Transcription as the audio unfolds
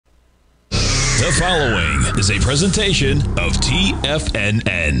The following is a presentation of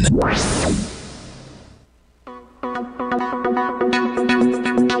TFNN.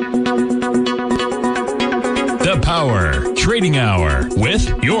 The Power Trading Hour with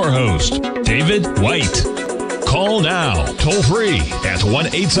your host, David White. Call now, toll free at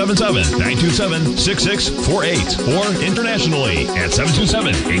 1-877-927-6648 or internationally at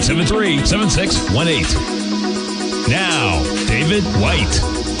 727-873-7618. Now, David White.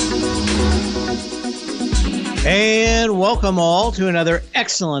 And welcome all to another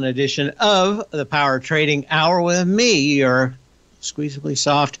excellent edition of the Power Trading Hour with me, your squeezably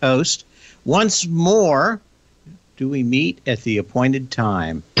soft host. Once more, do we meet at the appointed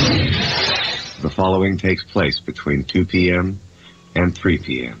time? The following takes place between 2 p.m. and 3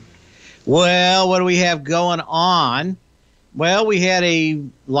 p.m. Well, what do we have going on? Well, we had a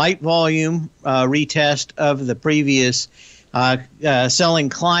light volume retest of the previous selling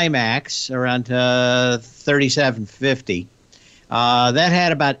climax around 37.50. That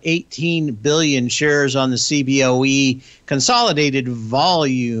had about 18 billion shares on the CBOE consolidated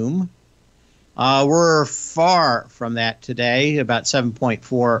volume. We're far from that today, about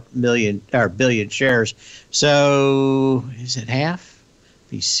 7.4 billion shares. So is it half?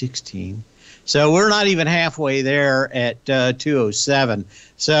 Be 16. So we're not even halfway there at 207.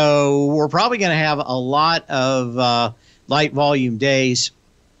 So we're probably going to have a lot of light volume days.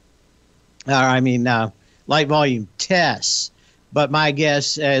 Light volume tests. But my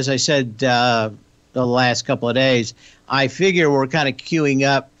guess, as I said the last couple of days, I figure we're kind of queuing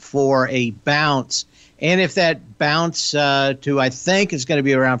up for a bounce. And if that bounce to, I think, is going to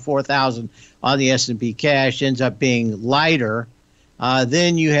be around 4,000 on the S&P cash, ends up being lighter,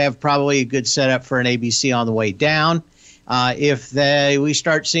 then you have probably a good setup for an ABC on the way down. If we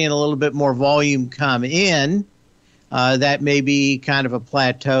start seeing a little bit more volume come in, that may be kind of a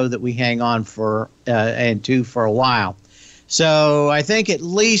plateau that we hang on for for a while. So I think at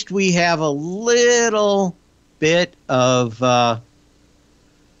least we have a little bit of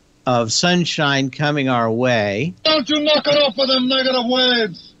sunshine coming our way. Don't you knock it off with them negative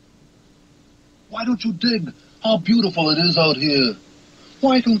waves. Why don't you dig how beautiful it is out here?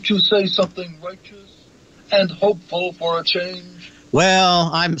 Why don't you say something righteous and hopeful for a change? Well,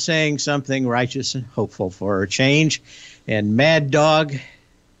 I'm saying something righteous and hopeful for a change. And Mad Dog,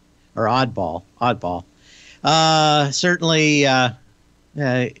 or Oddball, certainly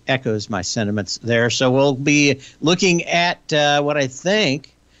echoes my sentiments there. So we'll be looking at what I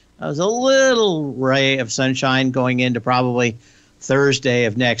think is a little ray of sunshine going into probably Thursday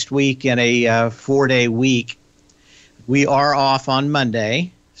of next week in a 4-day week. We are off on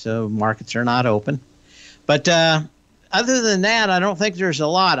Monday, so markets are not open. But other than that, I don't think there's a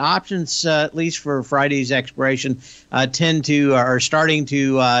lot. Options, at least for Friday's expiration, are starting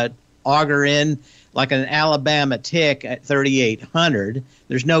to auger in like an Alabama tick at 3,800.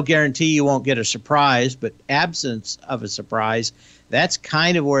 There's no guarantee you won't get a surprise, but absence of a surprise, that's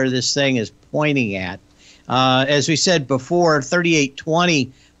kind of where this thing is pointing at. As we said before,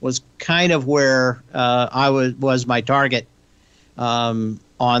 3,820 was kind of where was my target on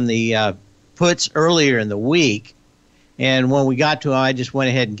the puts earlier in the week. And when we got to it, I just went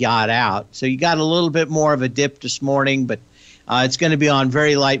ahead and got out. So you got a little bit more of a dip this morning, but it's going to be on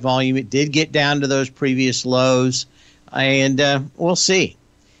very light volume. It did get down to those previous lows, and we'll see.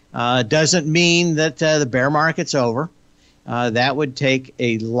 Doesn't mean that the bear market's over. That would take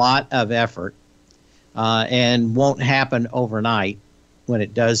a lot of effort and won't happen overnight when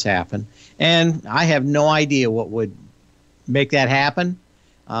it does happen. And I have no idea what would make that happen.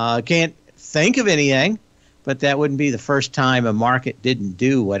 Can't think of anything, but that wouldn't be the first time a market didn't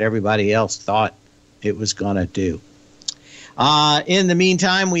do what everybody else thought it was going to do. In the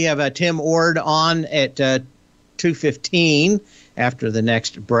meantime, we have Tim Ord on at 2:15 after the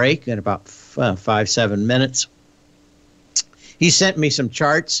next break in about 5-7 minutes. He sent me some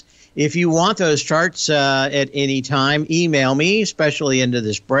charts. If you want those charts at any time, email me, especially into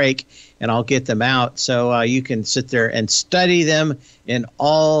this break, and I'll get them out so you can sit there and study them in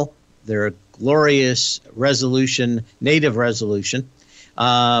all their glorious native resolution.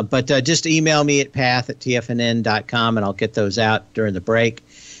 But just email me at path@tfnn.com, and I'll get those out during the break.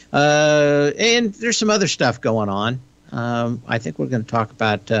 And there's some other stuff going on. I think we're going to talk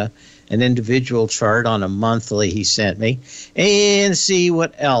about an individual chart on a monthly he sent me and see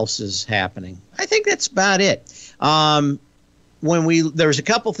what else is happening. I think that's about it. There's a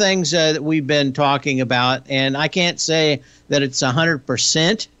couple things that we've been talking about, and I can't say that it's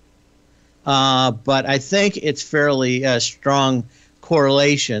 100%, but I think it's fairly strong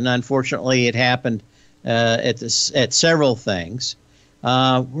correlation. Unfortunately, it happened at several things.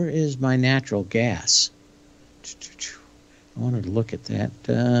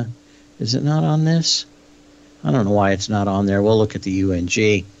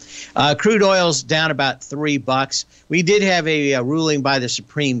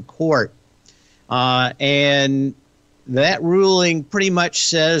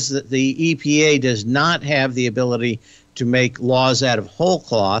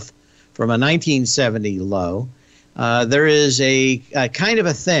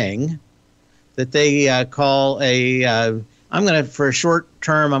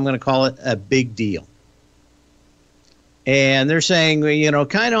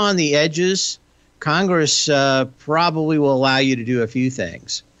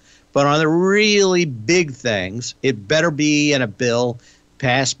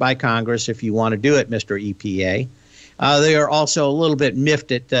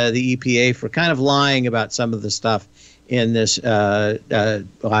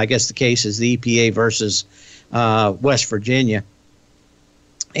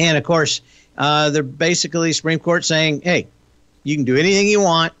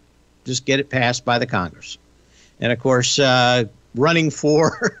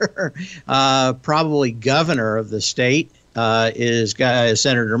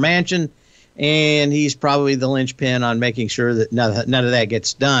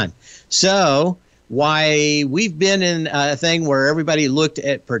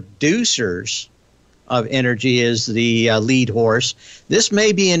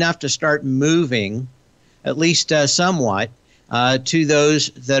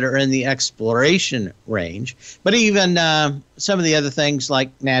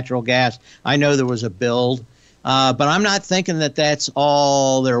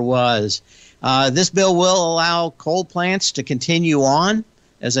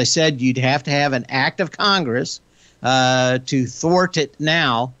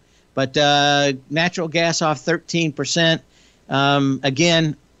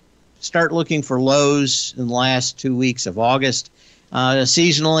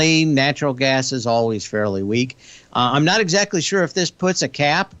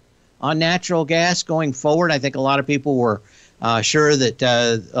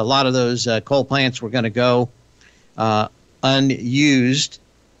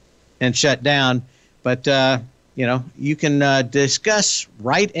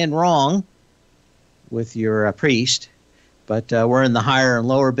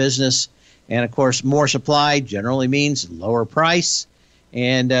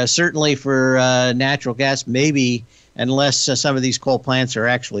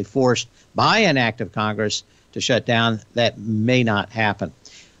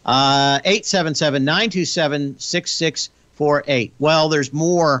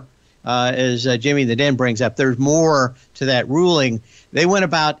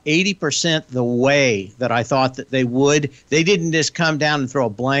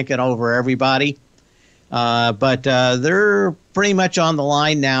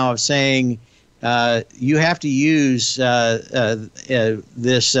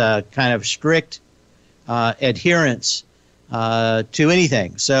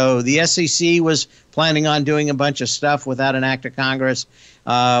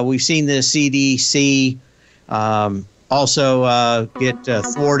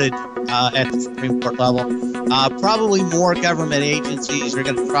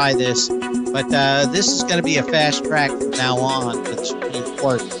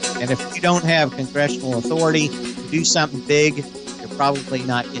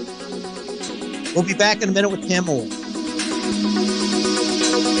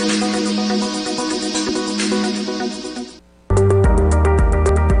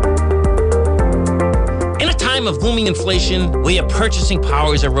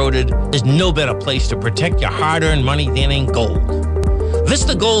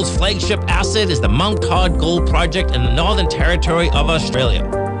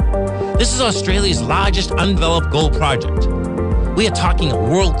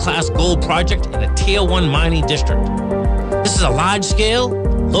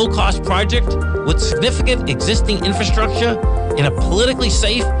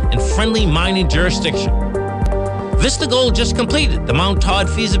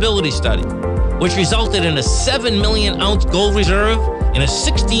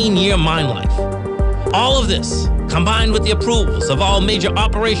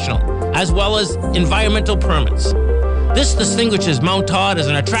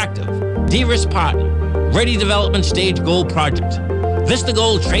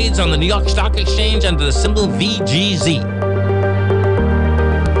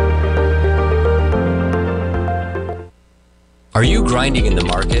 Are you grinding in the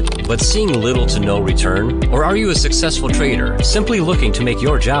market, but seeing little to no return? Or are you a successful trader, simply looking to make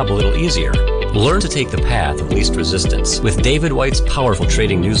your job a little easier? Learn to take the path of least resistance with David White's powerful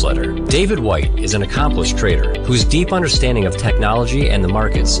trading newsletter. David White is an accomplished trader whose deep understanding of technology and the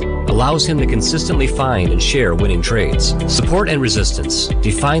markets allows him to consistently find and share winning trades. Support and resistance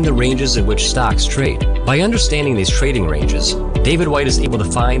define the ranges in which stocks trade. By understanding these trading ranges, David White is able to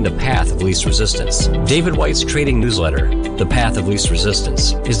find the path of least resistance. David White's trading newsletter, The Path of Least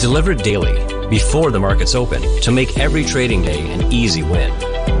Resistance, is delivered daily before the markets open to make every trading day an easy win.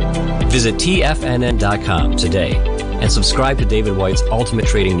 Visit TFNN.com today and subscribe to David White's Ultimate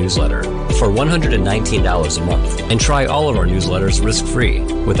Trading Newsletter for $119 a month. And try all of our newsletters risk-free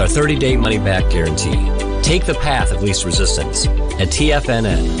with our 30-day money-back guarantee. Take the path of least resistance at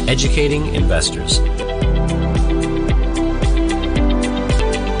TFNN, educating investors.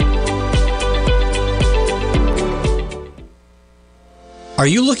 Are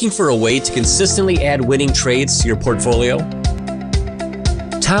you looking for a way to consistently add winning trades to your portfolio?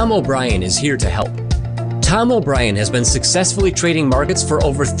 Tom O'Brien is here to help. Tom O'Brien has been successfully trading markets for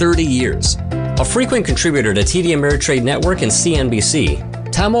over 30 years. A frequent contributor to TD Ameritrade Network and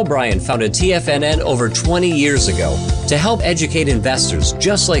CNBC, Tom O'Brien founded TFNN over 20 years ago to help educate investors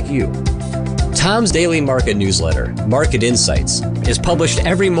just like you. Tom's daily market newsletter, Market Insights, is published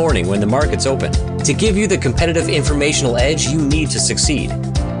every morning when the markets open to give you the competitive informational edge you need to succeed.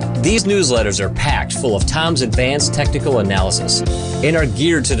 These newsletters are packed full of Tom's advanced technical analysis and are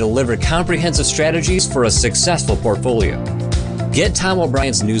geared to deliver comprehensive strategies for a successful portfolio. Get Tom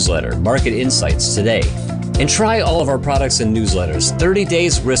O'Brien's newsletter, Market Insights, today and try all of our products and newsletters 30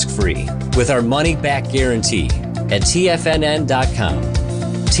 days risk-free with our money-back guarantee at TFNN.com.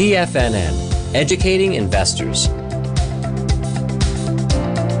 TFNN, educating investors.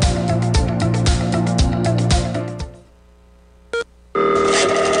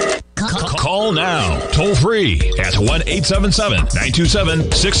 Call now, toll free at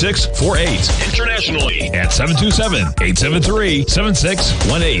 1-877-927-6648. Internationally at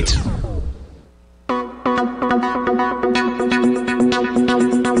 727-873-7618.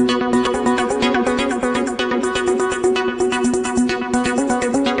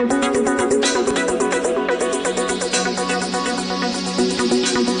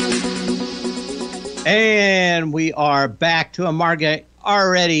 And we are back to a market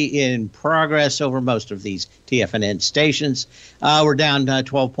already in progress over most of these TFNN stations. We're down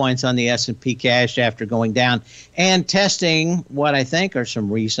 12 points on the S&P cash after going down and testing what I think are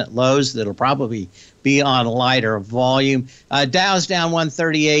some recent lows that'll probably be on lighter volume. Dow's down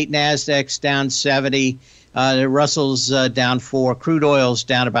 138, NASDAQ's down 70, Russell's down 4, crude oil's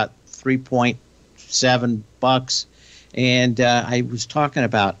down about 3.7 bucks. And I was talking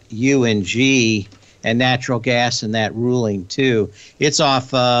about UNG and natural gas and that ruling too. It's off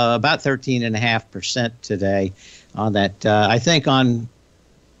about 13.5% today on that. I think on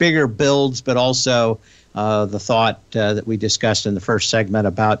bigger builds, but also the thought that we discussed in the first segment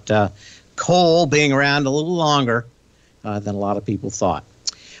about coal being around a little longer than a lot of people thought.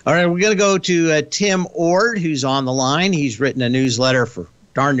 All right, we're going to go to Tim Ord, who's on the line. He's written a newsletter for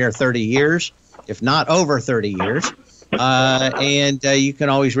darn near 30 years, if not over 30 years. And you can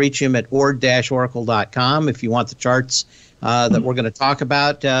always reach him at ord-oracle.com. If you want the charts that we're going to talk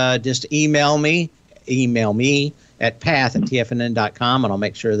about, just email me at path@tfnn.com, and I'll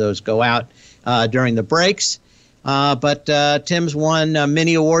make sure those go out during the breaks. But Tim's won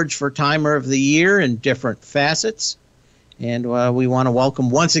many awards for Timer of the Year in different facets. And we want to welcome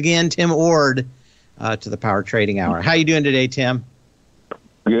once again Tim Ord to the Power Trading Hour. How you doing today, Tim?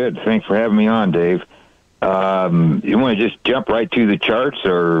 Good. Thanks for having me on, Dave. You want to just jump right to the charts,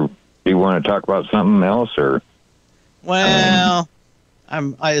 or do you want to talk about something else? Or well,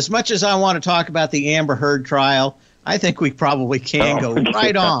 as much as I want to talk about the Amber Heard trial, I think we probably can go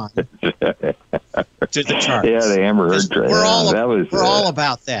right on to the charts. Yeah, the Amber Heard trial. We're all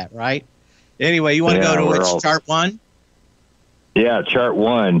about that, right? Anyway, you want to go to which chart one? Yeah, chart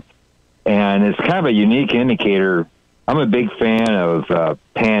one, and it's kind of a unique indicator. I'm a big fan of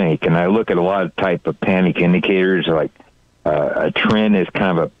panic, and I look at a lot of type of panic indicators. Like a trend is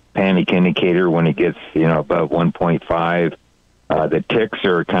kind of a panic indicator when it gets above 1.5. The ticks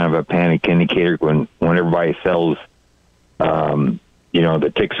are kind of a panic indicator when everybody sells.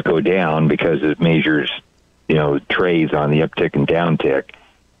 The ticks go down because it measures trades on the uptick and downtick.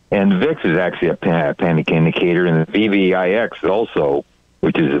 And the VIX is actually a panic indicator, and the VVIX also,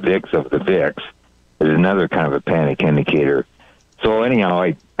 which is the VIX of the VIX, is another kind of a panic indicator. So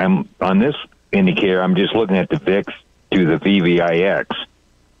anyhow, I'm on this indicator, I'm just looking at the VIX to the VVIX.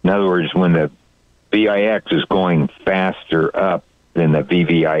 In other words, when the VIX is going faster up than the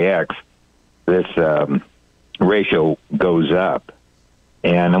VVIX, this ratio goes up.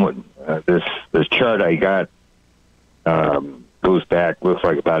 And this chart I got goes back, looks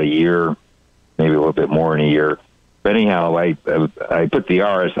like about a year, maybe a little bit more than a year. But anyhow, I put the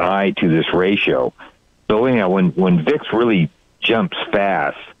RSI to this ratio. So anyhow, when VIX really jumps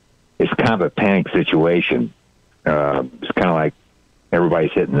fast, it's kind of a panic situation. It's kind of like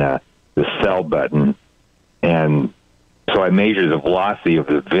everybody's hitting the sell button. And so I measure the velocity of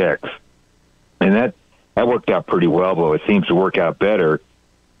the VIX. And that worked out pretty well, but what seems to work out better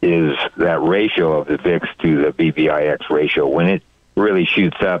is that ratio of the VIX to the BVIX ratio. When it really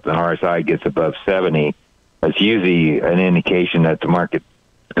shoots up and RSI gets above 70, that's usually an indication that the market's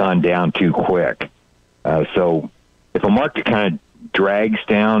gone down too quick. So if a market kind of drags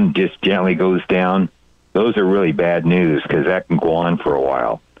down, just gently goes down, those are really bad news because that can go on for a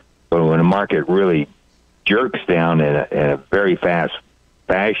while. But when a market really jerks down in a very fast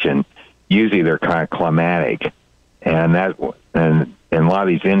fashion, usually they're kind of climatic. And a lot of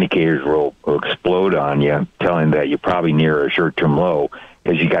these indicators will explode on you, telling that you're probably near a short-term low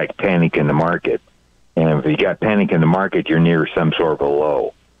because you got panic in the market. And if you got panic in the market, you're near some sort of a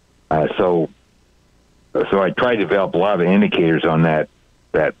low. So I try to develop a lot of indicators on that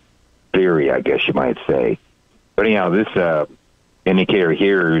theory, I guess you might say. But anyhow, this indicator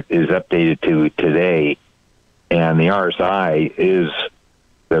here is updated to today, and the RSI is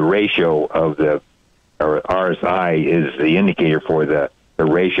the ratio of or RSI is the indicator for the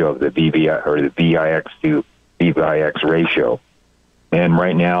ratio of the BVI or the VIX to BVIX ratio. And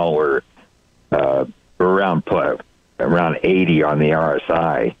right now we're around 80 on the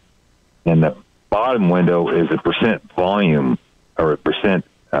RSI, and the bottom window is a percent volume or a percent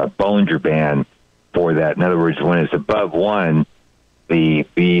Bollinger Band for that. In other words, when it's above 1, the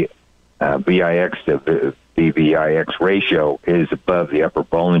VIX to BVIX ratio is above the upper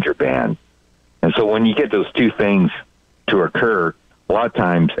Bollinger Band. And so when you get those two things to occur, a lot of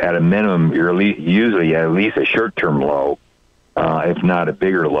times at a minimum, you're usually at least a short-term low, if not a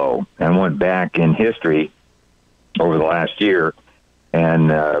bigger low. And I went back in history over the last year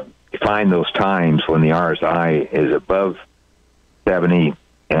and find those times when the RSI is above 70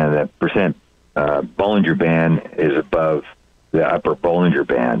 and the percent Bollinger Band is above the upper Bollinger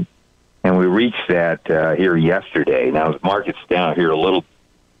Band. And we reached that here yesterday. Now, the market's down here a little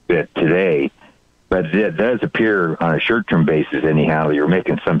bit today, but it does appear on a short-term basis, anyhow, that you're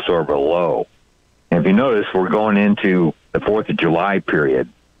making some sort of a low. And if you notice, we're going into the 4th of July period.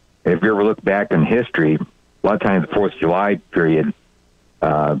 If you ever look back in history, a lot of times the 4th of July period,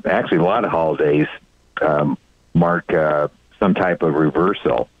 actually a lot of holidays, mark some type of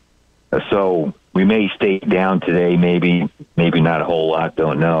reversal. So we may stay down today, maybe not a whole lot,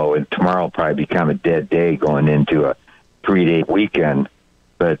 don't know. And tomorrow will probably become a dead day going into a 3-day weekend.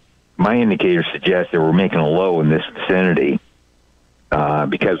 But my indicators suggest that we're making a low in this vicinity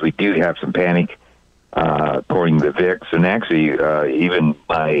because we do have some panic according to the VIX. And actually, even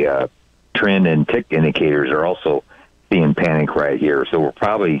my trend and tick indicators are also seeing panic right here. So we're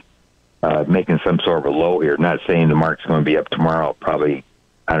probably making some sort of a low here. Not saying the market's going to be up tomorrow. Probably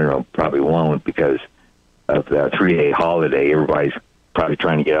won't because of the 3-day holiday. Everybody's probably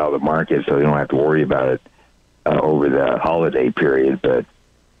trying to get out of the market so they don't have to worry about it over the holiday period. But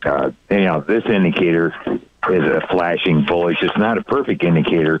anyhow, this indicator is a flashing bullish. It's not a perfect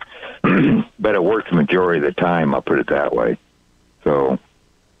indicator, but it works the majority of the time, I'll put it that way. So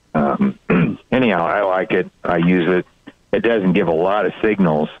anyhow, I like it. I use it. It doesn't give a lot of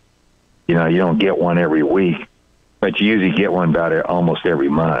signals. You know, you don't get one every week, but you usually get one about almost every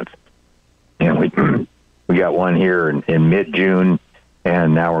month. And we got one here in mid-June,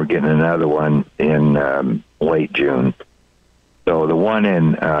 and now we're getting another one in late June. So the one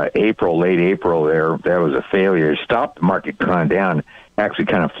in late April there, that was a failure. It stopped the market going down, actually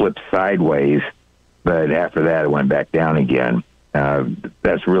kind of flipped sideways, but after that it went back down again.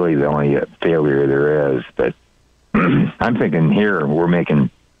 That's really the only failure there is. But I'm thinking here we're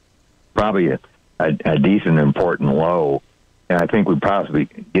making probably a decent important low, and I think we possibly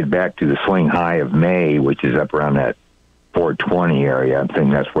get back to the swing high of May, which is up around that 420 area. I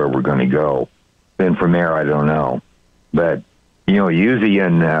think that's where we're going to go. Then from there, I don't know. But, you know, usually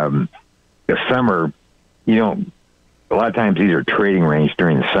in the summer, you know, a lot of times these are trading range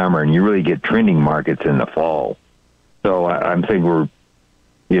during the summer, and you really get trending markets in the fall. So I'm thinking we're,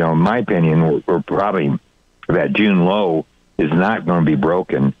 you know, in my opinion, we're probably, that June low is not going to be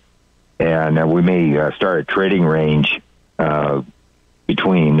broken. And we may start a trading range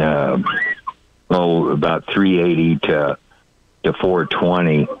between about 380 to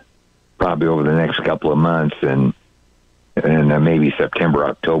 420 probably over the next couple of months, and maybe September,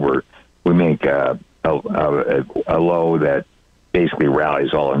 October, we make a low that basically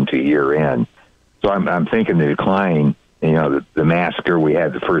rallies all into year end. So I'm thinking the decline, the massacre we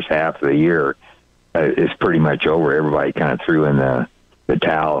had the first half of the year is pretty much over. Everybody kind of threw in the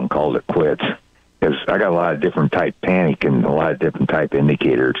towel and called it quits. Because I got a lot of different type panic and a lot of different type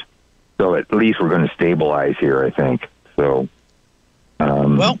indicators. So at least we're going to stabilize here, I think. So,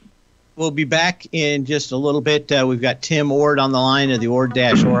 well, we'll be back in just a little bit. We've got Tim Ord on the line of the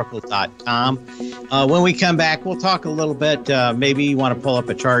ord-oracle.com. When we come back, we'll talk a little bit. Maybe you want to pull up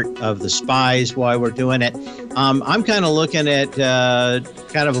a chart of the SPYs while we're doing it. I'm kind of looking at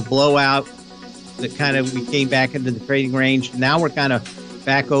kind of a blowout that we came back into the trading range. Now we're kind of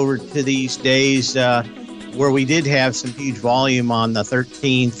back over to these days where we did have some huge volume on the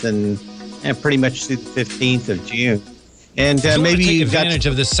 13th and pretty much through the 15th of June. And maybe take advantage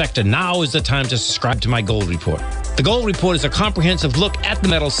of this sector. Now is the time to subscribe to my gold report. The gold report is a comprehensive look at the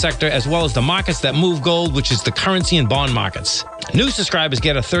metal sector as well as the markets that move gold, which is the currency and bond markets. New subscribers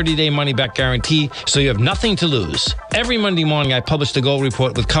get a 30-day money-back guarantee, so you have nothing to lose. Every Monday morning, I publish the gold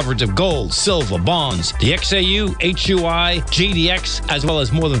report with coverage of gold, silver, bonds, the XAU, HUI, GDX, as well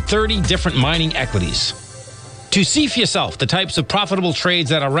as more than 30 different mining equities. To see for yourself the types of profitable trades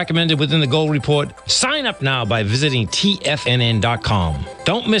that are recommended within the gold report, sign up now by visiting TFNN.com.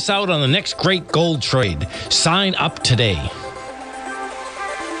 Don't miss out on the next great gold trade. Sign up today.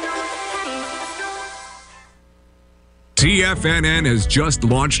 TFNN has just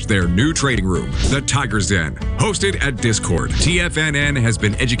launched their new trading room, the Tiger's Den. Hosted at Discord, TFNN has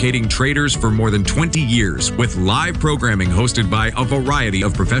been educating traders for more than 20 years with live programming hosted by a variety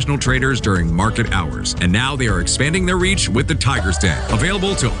of professional traders during market hours. And now they are expanding their reach with the Tiger's Den,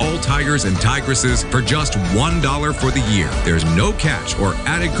 available to all tigers and tigresses for just $1 for the year. There's no catch or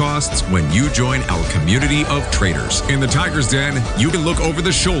added costs when you join our community of traders. In the Tiger's Den, you can look over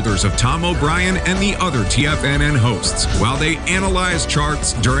the shoulders of Tom O'Brien and the other TFNN hosts while they analyze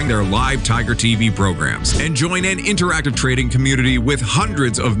charts during their live Tiger TV programs, and join an interactive trading community with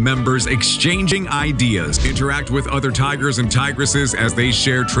hundreds of members exchanging ideas. Interact with other tigers and tigresses as they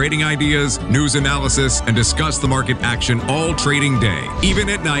share trading ideas, news analysis, and discuss the market action all trading day, even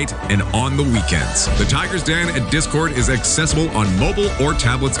at night and on the weekends. The Tiger's Den at Discord is accessible on mobile or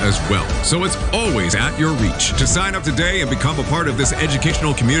tablets as well, so it's always at your reach. To sign up today and become a part of this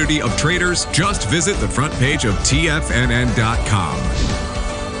educational community of traders, just visit the front page of TFNN.com.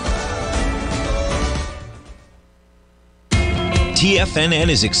 TFNN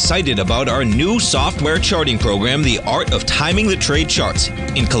is excited about our new software charting program, The Art of Timing the Trade Charts.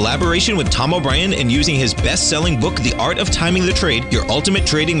 In collaboration with Tom O'Brien and using his best-selling book, The Art of Timing the Trade, Your Ultimate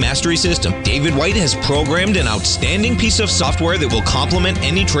Trading Mastery System, David White has programmed an outstanding piece of software that will complement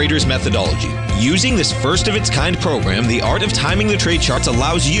any trader's methodology. Using this first-of-its-kind program, The Art of Timing the Trade Charts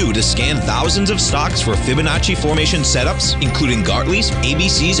allows you to scan thousands of stocks for Fibonacci formation setups, including Gartley's,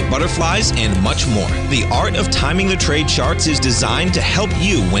 ABC's, butterflies, and much more. The Art of Timing the Trade Charts is designed to help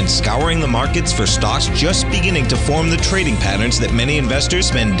you when scouring the markets for stocks just beginning to form the trading patterns that many investors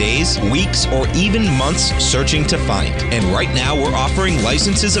spend days, weeks, or even months searching to find. And right now, we're offering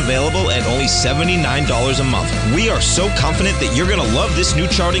licenses available at only $79 a month. We are so confident that you're going to love this new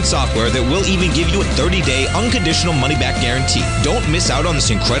charting software that will even give you a 30-day unconditional money-back guarantee. Don't miss out on this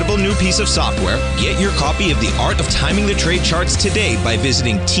incredible new piece of software. Get your copy of The Art of Timing the Trade Charts today by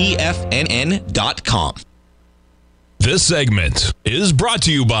visiting TFNN.com. This segment is brought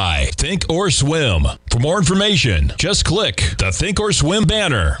to you by Thinkorswim. For more information, just click the Thinkorswim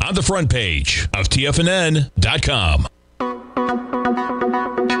banner on the front page of TFNN.com.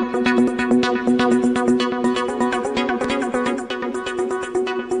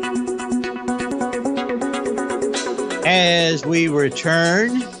 As we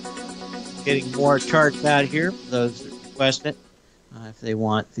return, getting more charts out here for those that request it. If they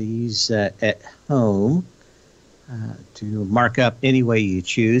want these at home. To mark up any way you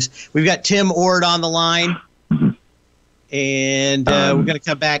choose. We've got Tim Ord on the line, and we're going to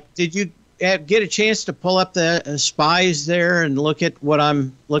come back. Did you get a chance to pull up the SPYs there and look at what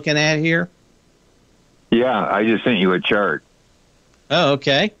I'm looking at here? Yeah, I just sent you a chart. Oh,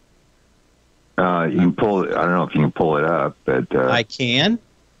 okay. You can pull it. I don't know if you can pull it up, but I can.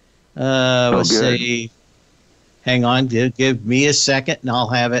 Let's see. Hang on. Give me a second, and I'll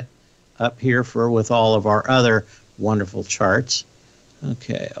have it up here with all of our other wonderful charts.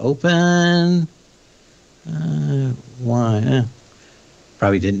 Okay, open.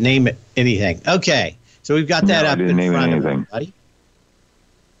 Probably didn't name it anything. Okay, so we've got that up in front of everybody.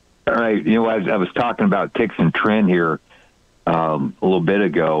 All right, I was talking about ticks and trend here a little bit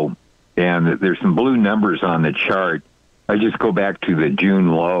ago. and there's some blue numbers on the chart. I just go back to the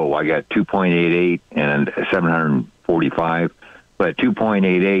June low. I got 2.88 and 745, but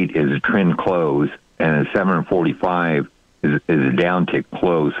 2.88 is a trend close, and a 745 is a downtick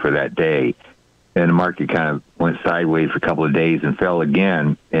close for that day. And the market kind of went sideways for a couple of days and fell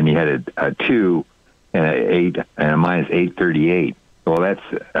again, and you had a 2 and a 8 and a minus 838. Well, that's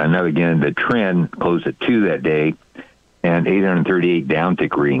another, again, the trend closed at 2 that day, and 838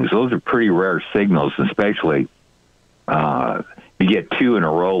 downtick readings. Those are pretty rare signals, especially you get 2 in a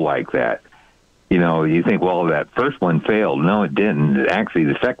row like that. You know, you think, well, that first one failed. No, it didn't. Actually,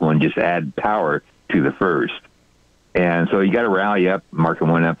 the second one just added power to the first. And so you got to rally up. Market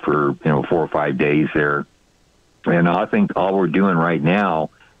went up for 4 or 5 days there. And I think all we're doing right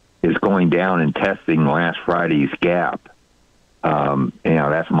now is going down and testing last Friday's gap.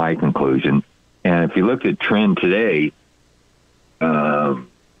 That's my conclusion. And if you look at trend today,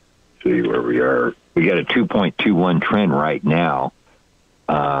 see where we are. We got a 2.21 trend right now.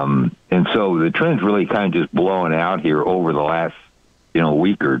 And so the trend's really kind of just blowing out here over the last,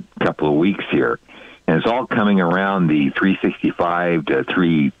 week or couple of weeks here. And it's all coming around the 365 to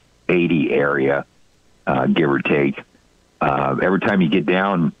 380 area, give or take. Every time you get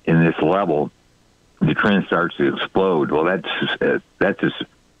down in this level, the trend starts to explode. Well, that's a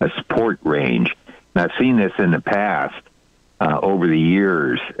support range. And I've seen this in the past over the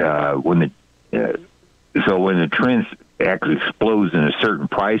years when the trend actually explodes in a certain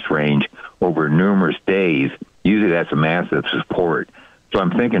price range over numerous days, usually that's a massive support. So I'm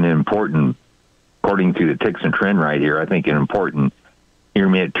thinking according to the ticks and trend right here, I think an important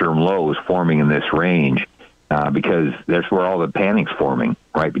intermediate term low is forming in this range because that's where all the panic's forming,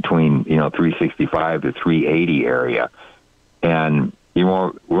 right between 365 to 380 area, and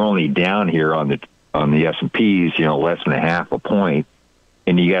we're only down here on the S&Ps, less than a half a point,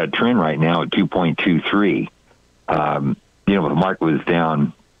 and you got a trend right now at 2.23. If the market was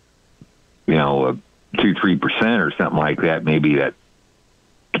down, 2-3% or something like that, maybe that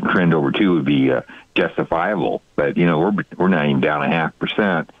trend over 2 would be justifiable. But we're not even down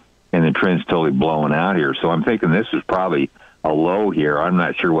 0.5%, and the trend's totally blowing out here. So I'm thinking this is probably a low here. I'm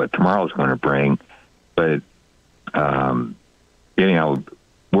not sure what tomorrow's going to bring, but we're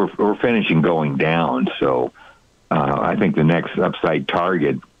finishing going down. So I think the next upside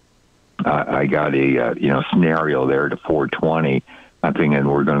target, I got a scenario there to 420. I'm thinking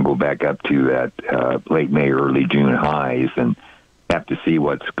we're going to go back up to that late May, early June highs, and have to see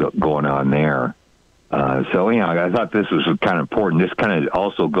what's going on there. I thought this was kind of important. This kind of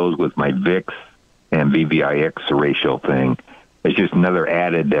also goes with my VIX and VVIX ratio thing. It's just another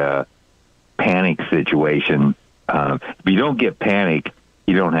added panic situation. If you don't get panic,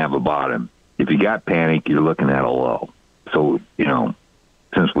 you don't have a bottom. If you got panic, you're looking at a low. So,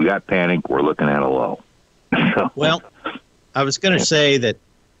 since we got panic, we're looking at a low. Well, I was going to say that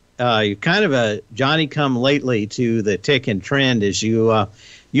you're kind of a Johnny-come-lately to the tick and trend, as you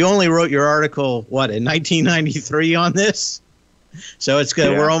only wrote your article, in 1993 on this? So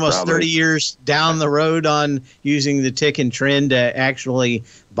we're almost probably 30 years down the road on using the tick and trend to actually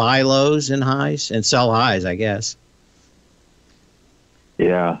buy lows and highs and sell highs, I guess.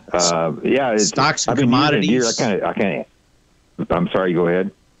 Yeah. Stocks and commodities. I'm sorry, go ahead.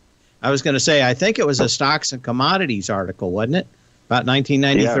 I was going to say, I think it was a stocks and commodities article, wasn't it? About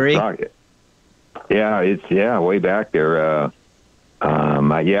 1993? Yeah, way back there. I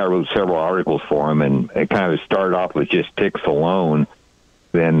wrote several articles for him, and it kind of started off with just ticks alone.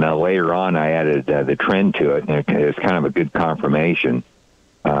 Then later on, I added the trend to it, and it's kind of a good confirmation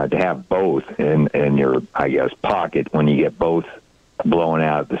to have both in your, I guess, pocket. When you get both blowing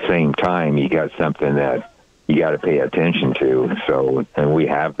out at the same time, you got something that you got to pay attention to. So, and we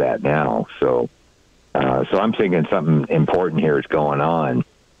have that now. So I'm thinking something important here is going on.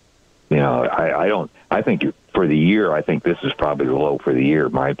 I think for the year, I think this is probably the low for the year,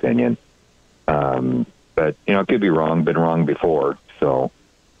 in my opinion. But, it could be wrong, been wrong before. So,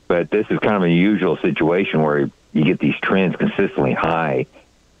 but this is kind of a usual situation where you get these trends consistently high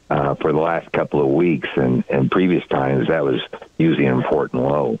for the last couple of weeks, and previous times that was usually an important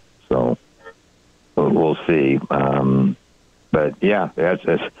low. So we'll see. But yeah, I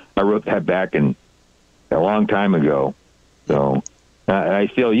wrote that back a long time ago. So I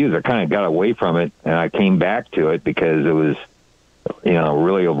still use it. I kind of got away from it, and I came back to it because it was,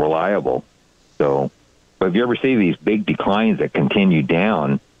 really reliable. So, but if you ever see these big declines that continue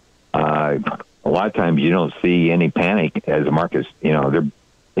down, a lot of times you don't see any panic as the market's,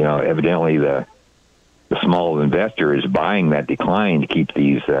 evidently the small investor is buying that decline to keep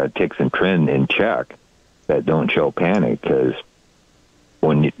these ticks and trend in check that don't show panic, because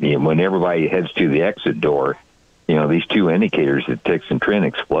when everybody heads to the exit door, these two indicators, the ticks and trend,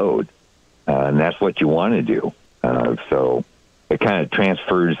 explode, and that's what you want to do. So it kind of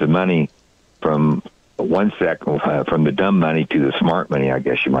transfers the money from from the dumb money to the smart money, I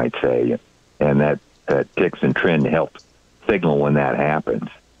guess you might say, and that ticks and trend helps signal when that happens.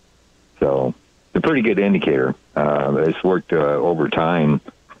 So it's a pretty good indicator. It's worked over time,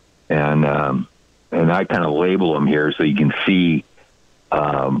 and I kind of label them here so you can see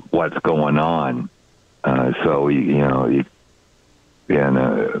what's going on. So it's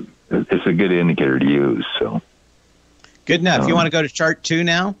a good indicator to use. So good enough. You want to go to chart 2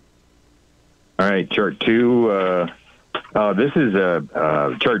 now? All right, chart 2. This is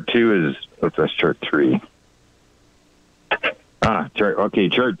chart 2 is that's chart 3.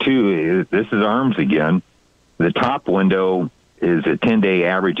 Chart 2 this is arms again. The top window is a 10-day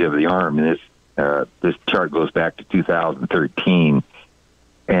average of the arm, and this chart goes back to 2013,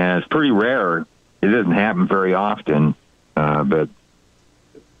 and it's pretty rare. It doesn't happen very often, but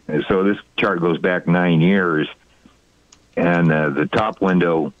so this chart goes back 9 years, and the top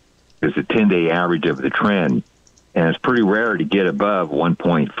window is a 10-day average of the trend, and it's pretty rare to get above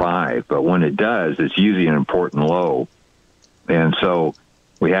 1.5, but when it does, it's usually an important low. And so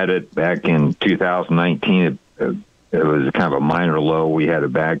we had it back in 2019. It was kind of a minor low. We had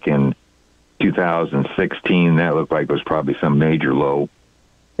it back in 2016. That looked like it was probably some major low.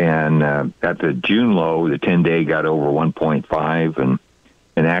 And at the June low, the 10-day got over 1.5,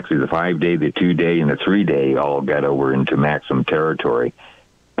 and actually the 5-day, the 2-day, and the 3-day all got over into maximum territory.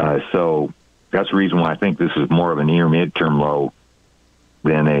 So that's the reason why I think this is more of a near midterm low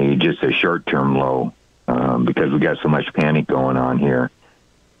than just a short-term low, because we got so much panic going on here.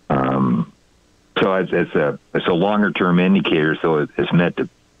 So it's a longer-term indicator, so it's meant to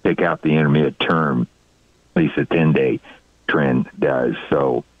pick out the intermediate term, at least the 10-day trend does.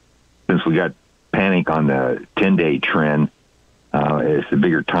 So since we got panic on the 10-day trend, it's a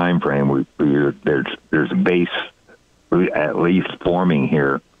bigger time frame. There's a base at least forming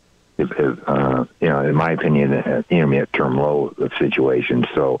here. If in my opinion, an intermediate term low situation.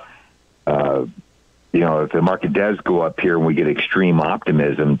 So, if the market does go up here and we get extreme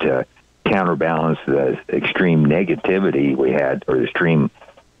optimism to counterbalance the extreme negativity we had, or the extreme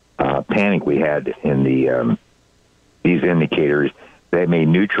panic we had in these indicators, that may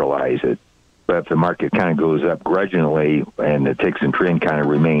neutralize it. But if the market kind of goes up grudgingly and the ticks and trend kind of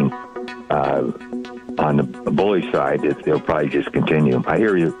remain on the bullish side, they'll probably just continue. I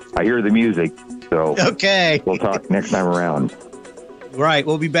hear you. I hear the music. So okay, we'll talk next time around. Right.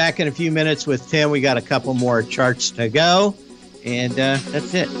 We'll be back in a few minutes with Tim. We got a couple more charts to go, and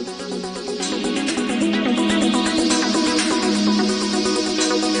that's it.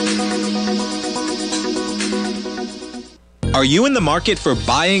 Are you in the market for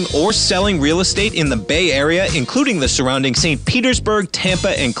buying or selling real estate in the Bay Area, including the surrounding St. Petersburg,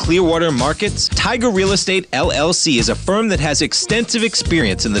 Tampa, and Clearwater markets? Tiger Real Estate LLC is a firm that has extensive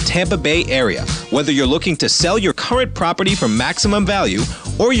experience in the Tampa Bay area. Whether you're looking to sell your current property for maximum value,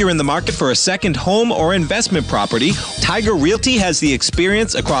 or you're in the market for a second home or investment property, Tiger Realty has the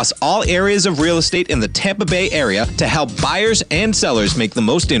experience across all areas of real estate in the Tampa Bay area to help buyers and sellers make the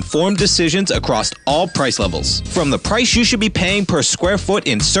most informed decisions across all price levels. From the price you should be paying per square foot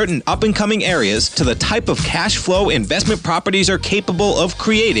in certain up-and-coming areas to the type of cash flow investment properties are capable of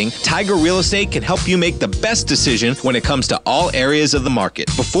creating, Tiger Real Estate can help you make the best decision when it comes to all areas of the market.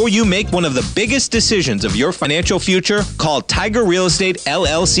 Before you make one of the biggest decisions of your financial future, call Tiger Real Estate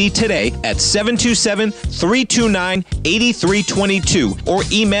LLC today at 727-329-8322 or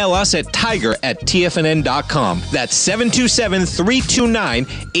email us at tiger@tfnn.com. That's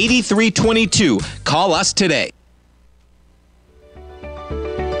 727-329-8322. Call us today.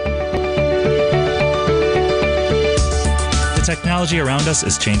 The technology around us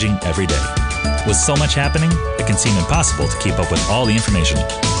is changing every day. With so much happening, it can seem impossible to keep up with all the information.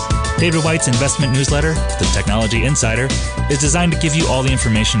 David White's investment newsletter, The Technology Insider, is designed to give you all the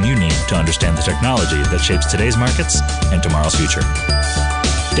information you need to understand the technology that shapes today's markets and tomorrow's future.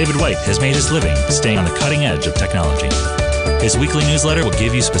 David White has made his living staying on the cutting edge of technology. His weekly newsletter will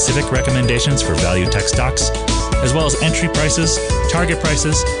give you specific recommendations for value tech stocks, as well as entry prices, target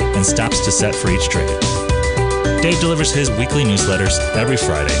prices, and stops to set for each trade. Dave delivers his weekly newsletters every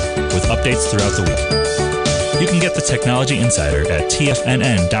Friday with updates throughout the week. You can get the Technology Insider at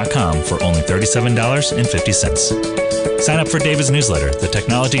TFNN.com for only $37.50. Sign up for David's newsletter, The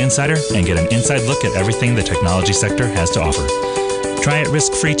Technology Insider, and get an inside look at everything the technology sector has to offer. Try it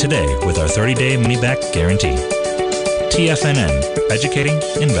risk-free today with our 30-day money-back guarantee. TFNN, educating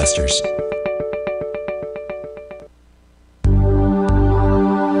investors.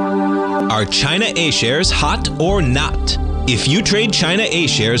 Are China A-shares hot or not? If you trade China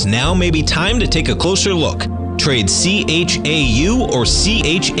A-shares, now may be time to take a closer look. Trade CHAU or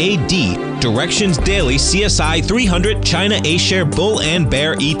CHAD, Directions Daily CSI 300 China A-share Bull and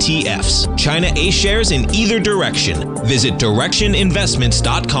Bear ETFs. China A-shares in either direction. Visit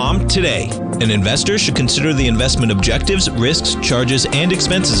directioninvestments.com today. An investor should consider the investment objectives, risks, charges, and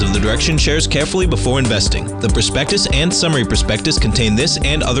expenses of the Direction shares carefully before investing. The prospectus and summary prospectus contain this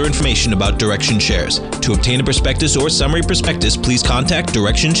and other information about Direction shares. To obtain a prospectus or summary prospectus, please contact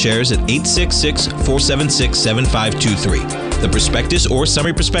Direction shares at 866-476-7523. The prospectus or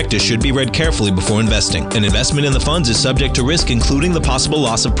summary prospectus should be read carefully before investing. An investment in the funds is subject to risk, including the possible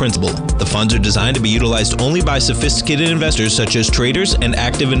loss of principal. The funds are designed to be utilized only by sophisticated investors such as traders and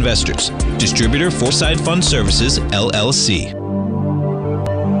active investors. Distributor Foresight Fund Services, LLC.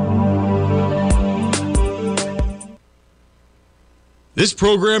 This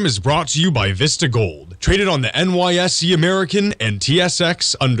program is brought to you by Vista Gold, traded on the NYSE American and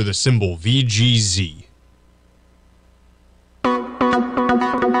TSX under the symbol VGZ.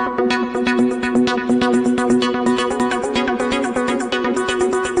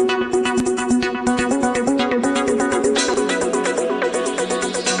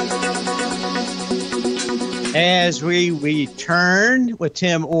 As we return with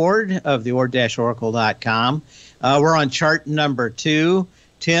Tim Ord of the ord-oracle.com, we're on chart number 2,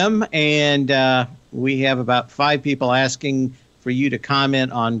 Tim, and we have about 5 people asking for you to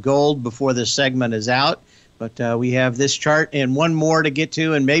comment on gold before this segment is out. But we have this chart and one more to get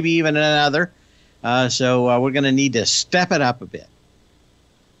to, and maybe even another. So we're going to need to step it up a bit.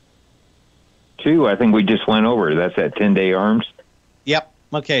 2, I think we just went over. That's at 10-day arms. Yep.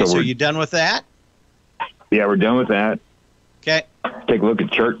 Okay, so you done with that? Yeah, we're done with that. Okay. Take a look at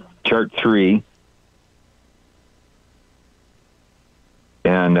chart 3.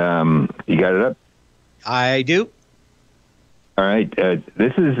 And you got it up? I do. All right.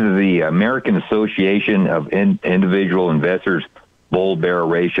 This is the American Association of Individual Investors Bull-Bear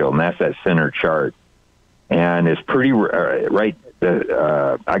Ratio, and that's that center chart. And it's pretty right.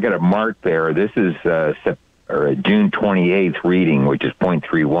 I got a mark there. This is June 28th reading, which is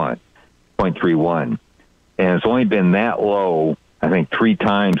 0.31. And it's only been that low, I think, 3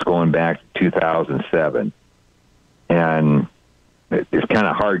 times going back to 2007. And it's kind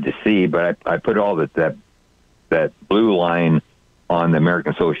of hard to see, but I put all that blue line on the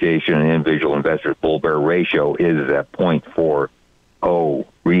American Association of Individual Investors Bull-Bear Ratio is at 0.40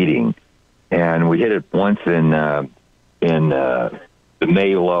 reading. And we hit it once in the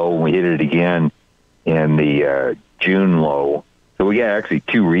May low, and we hit it again in the June low. So we got actually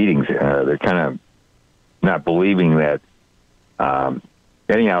 2 readings. They're kind of not believing that.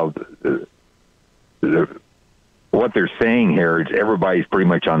 Anyhow, what they're saying here is everybody's pretty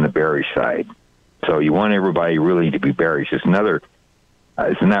much on the bearish side. So you want everybody really to be bearish. It's not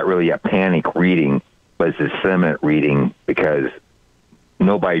really a panic reading, but it's a sentiment reading because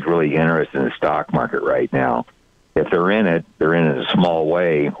nobody's really interested in the stock market right now. If they're in it in a small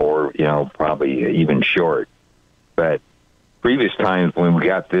way or, probably even short. But previous times when we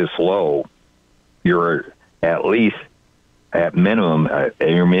got this low, you're at least at minimum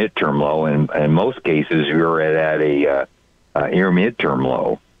intermediate term low, and in most cases you're at a intermediate term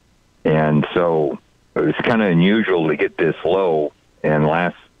low. And so it's kind of unusual to get this low. And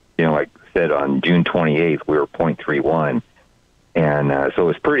last, like I said, on June 28th, we were 0.31. And so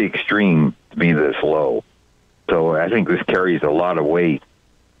it's pretty extreme to be this low. So I think this carries a lot of weight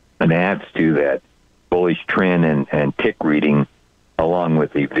and adds to that bullish trend and tick reading along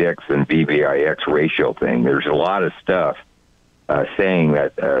with the VIX and VVIX ratio thing. There's a lot of stuff saying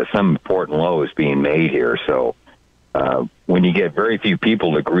that some important low is being made here. So when you get very few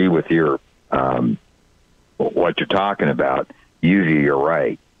people to agree with your what you're talking about, usually you're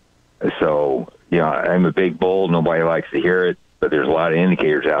right. So, I'm a big bull. Nobody likes to hear it, but there's a lot of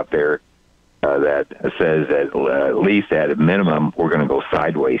indicators out there that says that at least at a minimum, we're going to go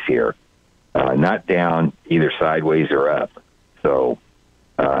sideways here. Not down, either sideways or up. So,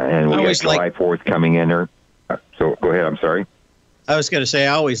 and we got July 4th coming in there. So go ahead. I'm sorry. I was going to say,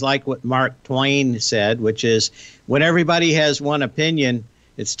 I always like what Mark Twain said, which is when everybody has one opinion,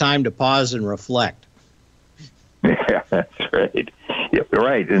 it's time to pause and reflect. Yeah, that's right. Yeah,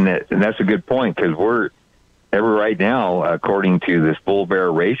 right. And that's a good point because right now, according to this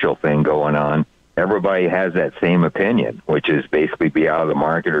bull-bear ratio thing going on, everybody has that same opinion, which is basically be out of the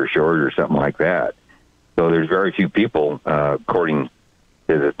market or short or something like that. So there's very few people, according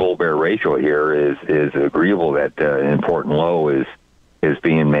to the bull-bear ratio here, is agreeable that an important low is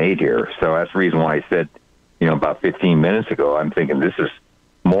being made here. So that's the reason why I said, about 15 minutes ago, I'm thinking this is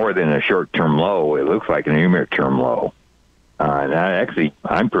more than a short-term low. It looks like an near-term low. And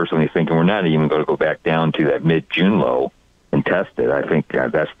I'm personally thinking we're not even going to go back down to that mid-June low and test it. I think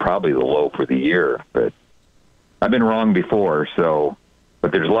that's probably the low for the year. But I've been wrong before,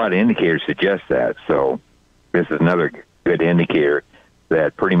 but there's a lot of indicators suggest that. So this is another good indicator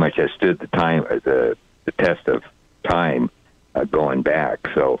that pretty much has stood the test of time going back.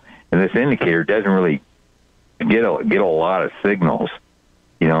 So, and this indicator doesn't really get a lot of signals.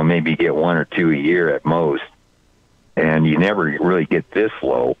 Maybe get one or two a year at most. And you never really get this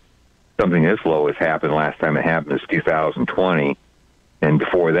low. Something this low has happened. Last time it happened was 2020, and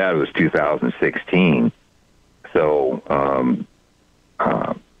before that it was 2016. So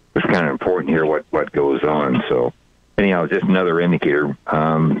it's kind of important here what goes on. So anyhow, just another indicator. We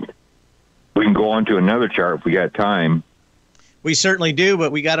can go on to another chart if we got time. We certainly do,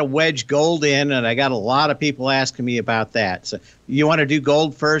 but we got to wedge gold in, and I got a lot of people asking me about that. So you want to do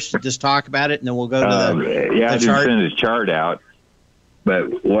gold first, just talk about it, and then we'll go to the I didn't chart? send his chart out,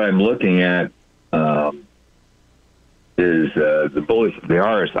 but what I'm looking at is the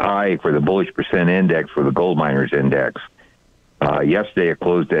RSI for the bullish percent index for the gold miners index. Yesterday it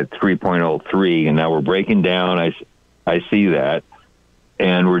closed at 3.03, and now we're breaking down. I see that,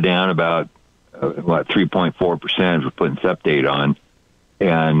 and we're down about 3.4%. We're putting this update on,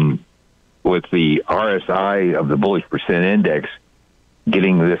 and with the RSI of the bullish percent index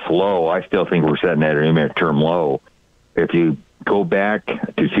getting this low, I still think we're setting at an midterm low. If you go back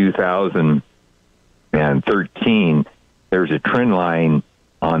to 2013, there's a trend line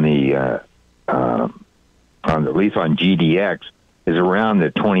on at least on GDX is around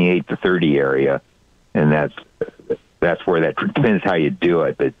the 28 to 30 area, and that's where that depends how you do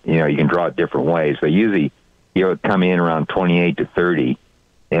it, but you can draw it different ways. But usually come in around 28 to 30,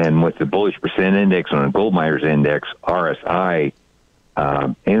 and with the bullish percent index on the gold miners index RSI,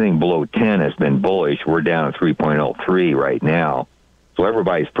 anything below 10 has been bullish. We're down at 3.03 right now, so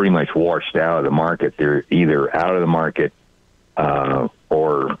everybody's pretty much washed out of the market. They're either out of the market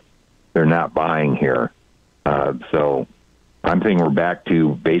or they're not buying here. So I'm thinking we're back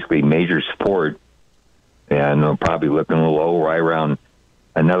to basically major support. And we're probably looking a little low right around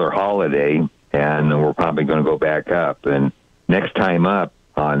another holiday, and we're probably going to go back up. And next time up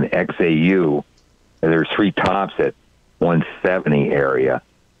on XAU, there's three tops at 170 area,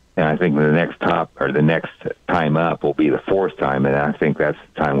 and I think the next top or the next time up will be the fourth time, and I think that's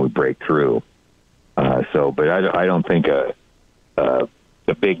the time we break through. But I don't think the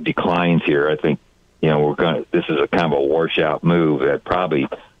big declines here. I think this is a kind of a washout move that probably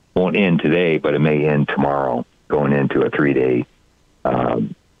won't end today, but it may end tomorrow, going into a 3-day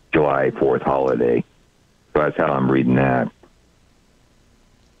July 4th holiday. So that's how I'm reading that.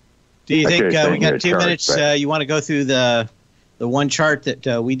 Do you think we got 2 minutes? You want to go through the one chart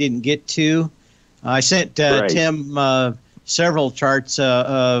that we didn't get to? I sent Tim several charts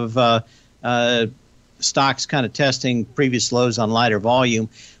of stocks kind of testing previous lows on lighter volume.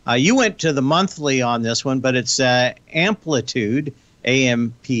 You went to the monthly on this one, but it's amplitude.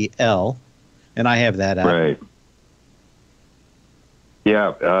 AMPL, and I have that out. Right.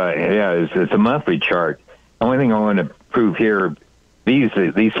 Yeah, it's a monthly chart. The only thing I want to prove here, these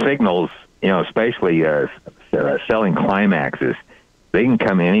signals, especially selling climaxes, they can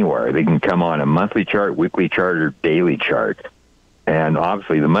come anywhere. They can come on a monthly chart, weekly chart, or daily chart. And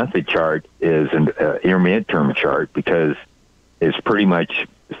obviously the monthly chart is an intermediate term chart because it's pretty much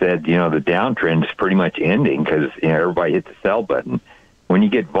said, the downtrend is pretty much ending because, everybody hit the sell button. When you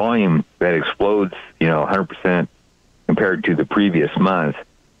get volume that explodes, 100% compared to the previous month,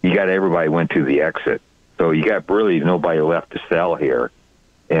 everybody went to the exit. So you got really nobody left to sell here.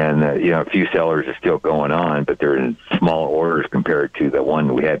 And, a few sellers are still going on, but they're in small orders compared to the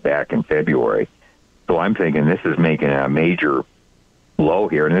one we had back in February. So I'm thinking this is making a major low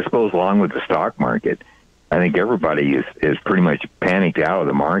here, and this goes along with the stock market. I think everybody is pretty much panicked out of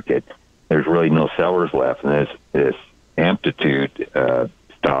the market. There's really no sellers left, and this amplitude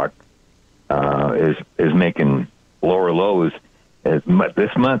stock is making lower lows.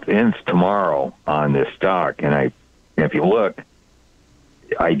 This month ends tomorrow on this stock, and if you look,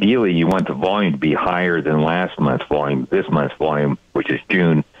 ideally you want the volume to be higher than last month's volume. This month's volume, which is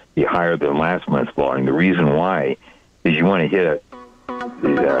June, be higher than last month's volume. The reason why is you want to hit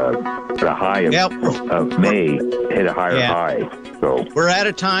the high of May, hit a higher high. So we're out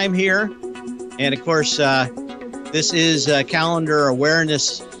of time here, and of course this is Calendar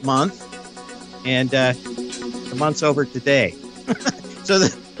Awareness Month, and the month's over today. So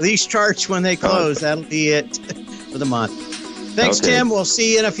these charts, when they close, that'll be it for the month. Thanks, Tim. We'll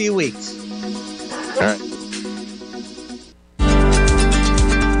see you in a few weeks. All right.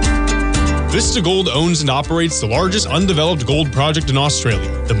 Vista Gold owns and operates the largest undeveloped gold project in Australia,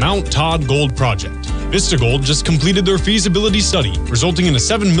 the Mount Todd Gold Project. Vista Gold just completed their feasibility study, resulting in a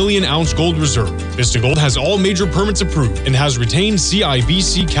 7 million ounce gold reserve. Vista Gold has all major permits approved and has retained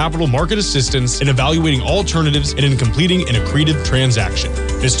CIBC capital market assistance in evaluating alternatives and in completing an accretive transaction.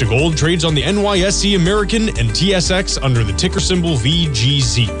 Vista Gold trades on the NYSE American and TSX under the ticker symbol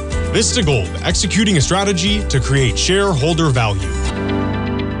VGZ. Vista Gold, executing a strategy to create shareholder value.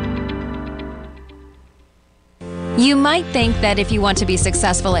 You might think that if you want to be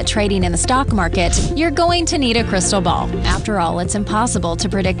successful at trading in the stock market, you're going to need a crystal ball. After all, it's impossible to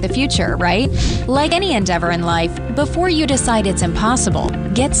predict the future, right? Like any endeavor in life, before you decide it's impossible,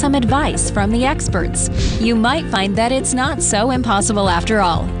 get some advice from the experts. You might find that it's not so impossible after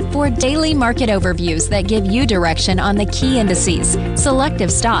all. For daily market overviews that give you direction on the key indices,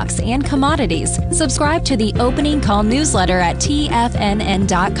 selective stocks, and commodities, subscribe to the Opening Call newsletter at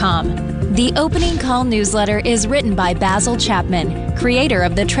TFNN.com. The Opening Call newsletter is written by Basil Chapman, creator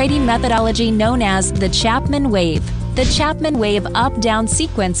of the trading methodology known as the Chapman Wave. The Chapman Wave up-down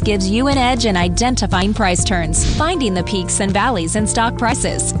sequence gives you an edge in identifying price turns, finding the peaks and valleys in stock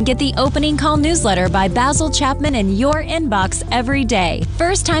prices. Get the Opening Call newsletter by Basil Chapman in your inbox every day.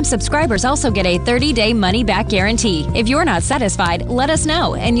 First-time subscribers also get a 30-day money-back guarantee. If you're not satisfied, let us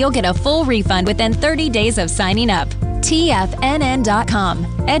know, and you'll get a full refund within 30 days of signing up.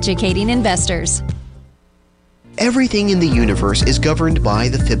 TFNN.com, educating investors. Everything in the universe is governed by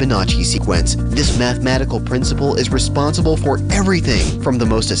the Fibonacci sequence. This mathematical principle is responsible for everything from the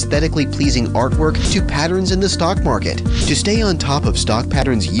most aesthetically pleasing artwork to patterns in the stock market. To stay on top of stock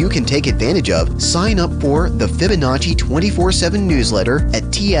patterns you can take advantage of, sign up for the Fibonacci 24/7 newsletter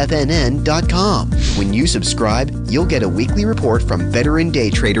at TFNN.com. When you subscribe, you'll get a weekly report from veteran day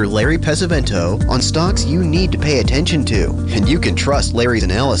trader Larry Pesavento on stocks you need to pay attention to. And you can trust Larry's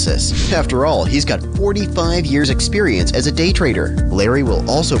analysis. After all, he's got 45 years experience as a day trader. Larry will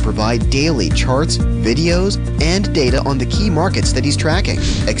also provide daily charts, videos, and data on the key markets that he's tracking.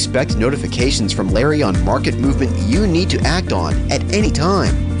 Expect notifications from Larry on market movement you need to act on at any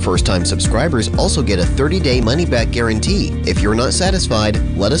time. First-time subscribers also get a 30-day money-back guarantee. If you're not satisfied,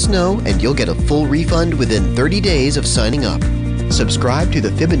 let us know and you'll get a full refund within 30 days of signing up. Subscribe to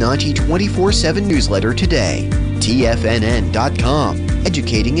the Fibonacci 24/7 newsletter today. TFNN.com,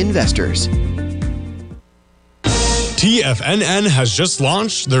 educating investors. TFNN has just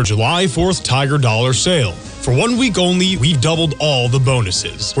launched their July 4th Tiger Dollar sale. For 1 week only, we've doubled all the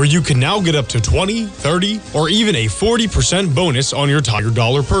bonuses, where you can now get up to 20, 30, or even a 40% bonus on your Tiger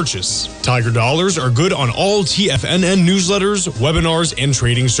Dollar purchase. Tiger Dollars are good on all TFNN newsletters, webinars, and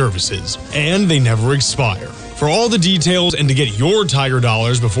trading services, and they never expire. For all the details and to get your Tiger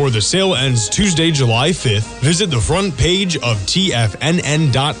Dollars before the sale ends Tuesday, July 5th, visit the front page of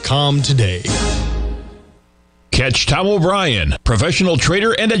TFNN.com today. Catch Tom O'Brien, professional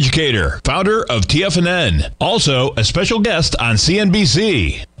trader and educator, founder of TFNN. Also, a special guest on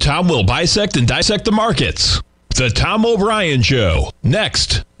CNBC. Tom will bisect and dissect the markets. The Tom O'Brien Show,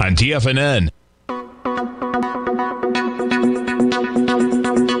 next on TFNN.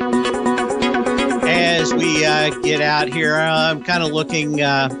 As we get out here, I'm kind of looking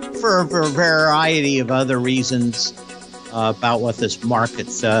for a variety of other reasons about what this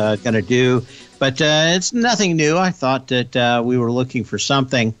market's going to do. But it's nothing new. I thought that we were looking for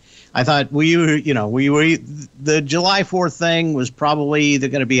something. I thought the July 4th thing was probably either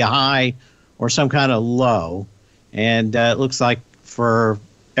going to be a high or some kind of low. And it looks like for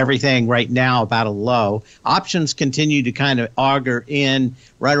everything right now about a low. Options continue to kind of auger in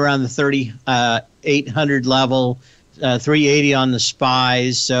right around the 3,800 level, 380 on the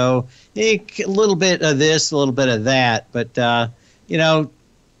SPYs. So a little bit of this, a little bit of that. But,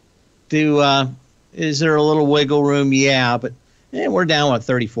 is there a little wiggle room? Yeah, but we're down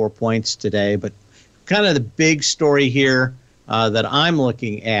 34 points today. But kind of the big story here that I'm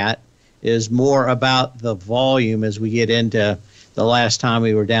looking at is more about the volume as we get into the last time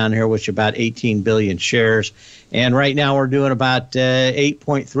we were down here, which about 18 billion shares. And right now we're doing about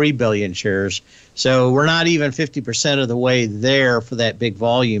 8.3 billion shares. So we're not even 50% of the way there for that big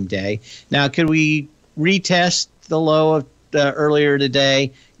volume day. Now, could we retest the low of earlier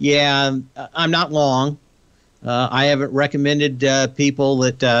today? Yeah, I'm not long. I haven't recommended people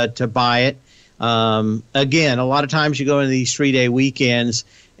that to buy it. Again, a lot of times you go into these 3-day weekends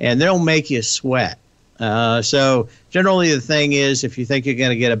and they'll make you sweat. So generally the thing is, if you think you're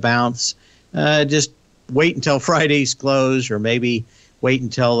going to get a bounce, just wait until Friday's close, or maybe wait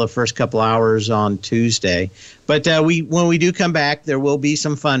until the first couple hours on Tuesday. But when we do come back, there will be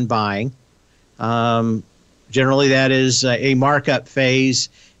some fun buying. Generally, that is a markup phase.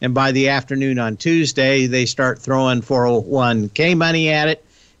 And by the afternoon on Tuesday, they start throwing 401k money at it.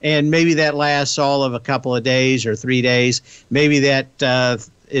 And maybe that lasts all of a couple of days or 3 days. Maybe that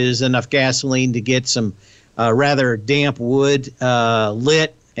is enough gasoline to get some rather damp wood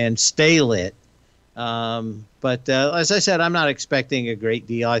lit and stay lit. But as I said, I'm not expecting a great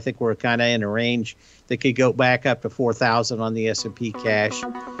deal. I think we're kind of in a range that could go back up to 4,000 on the S&P cash.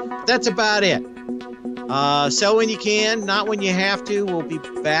 That's about it. Sell when you can, not when you have to. We'll be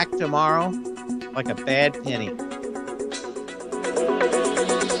back tomorrow like a bad penny.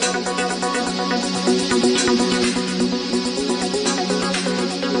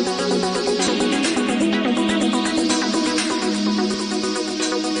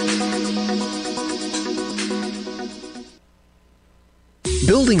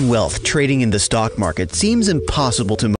 Building wealth trading in the stock market seems impossible to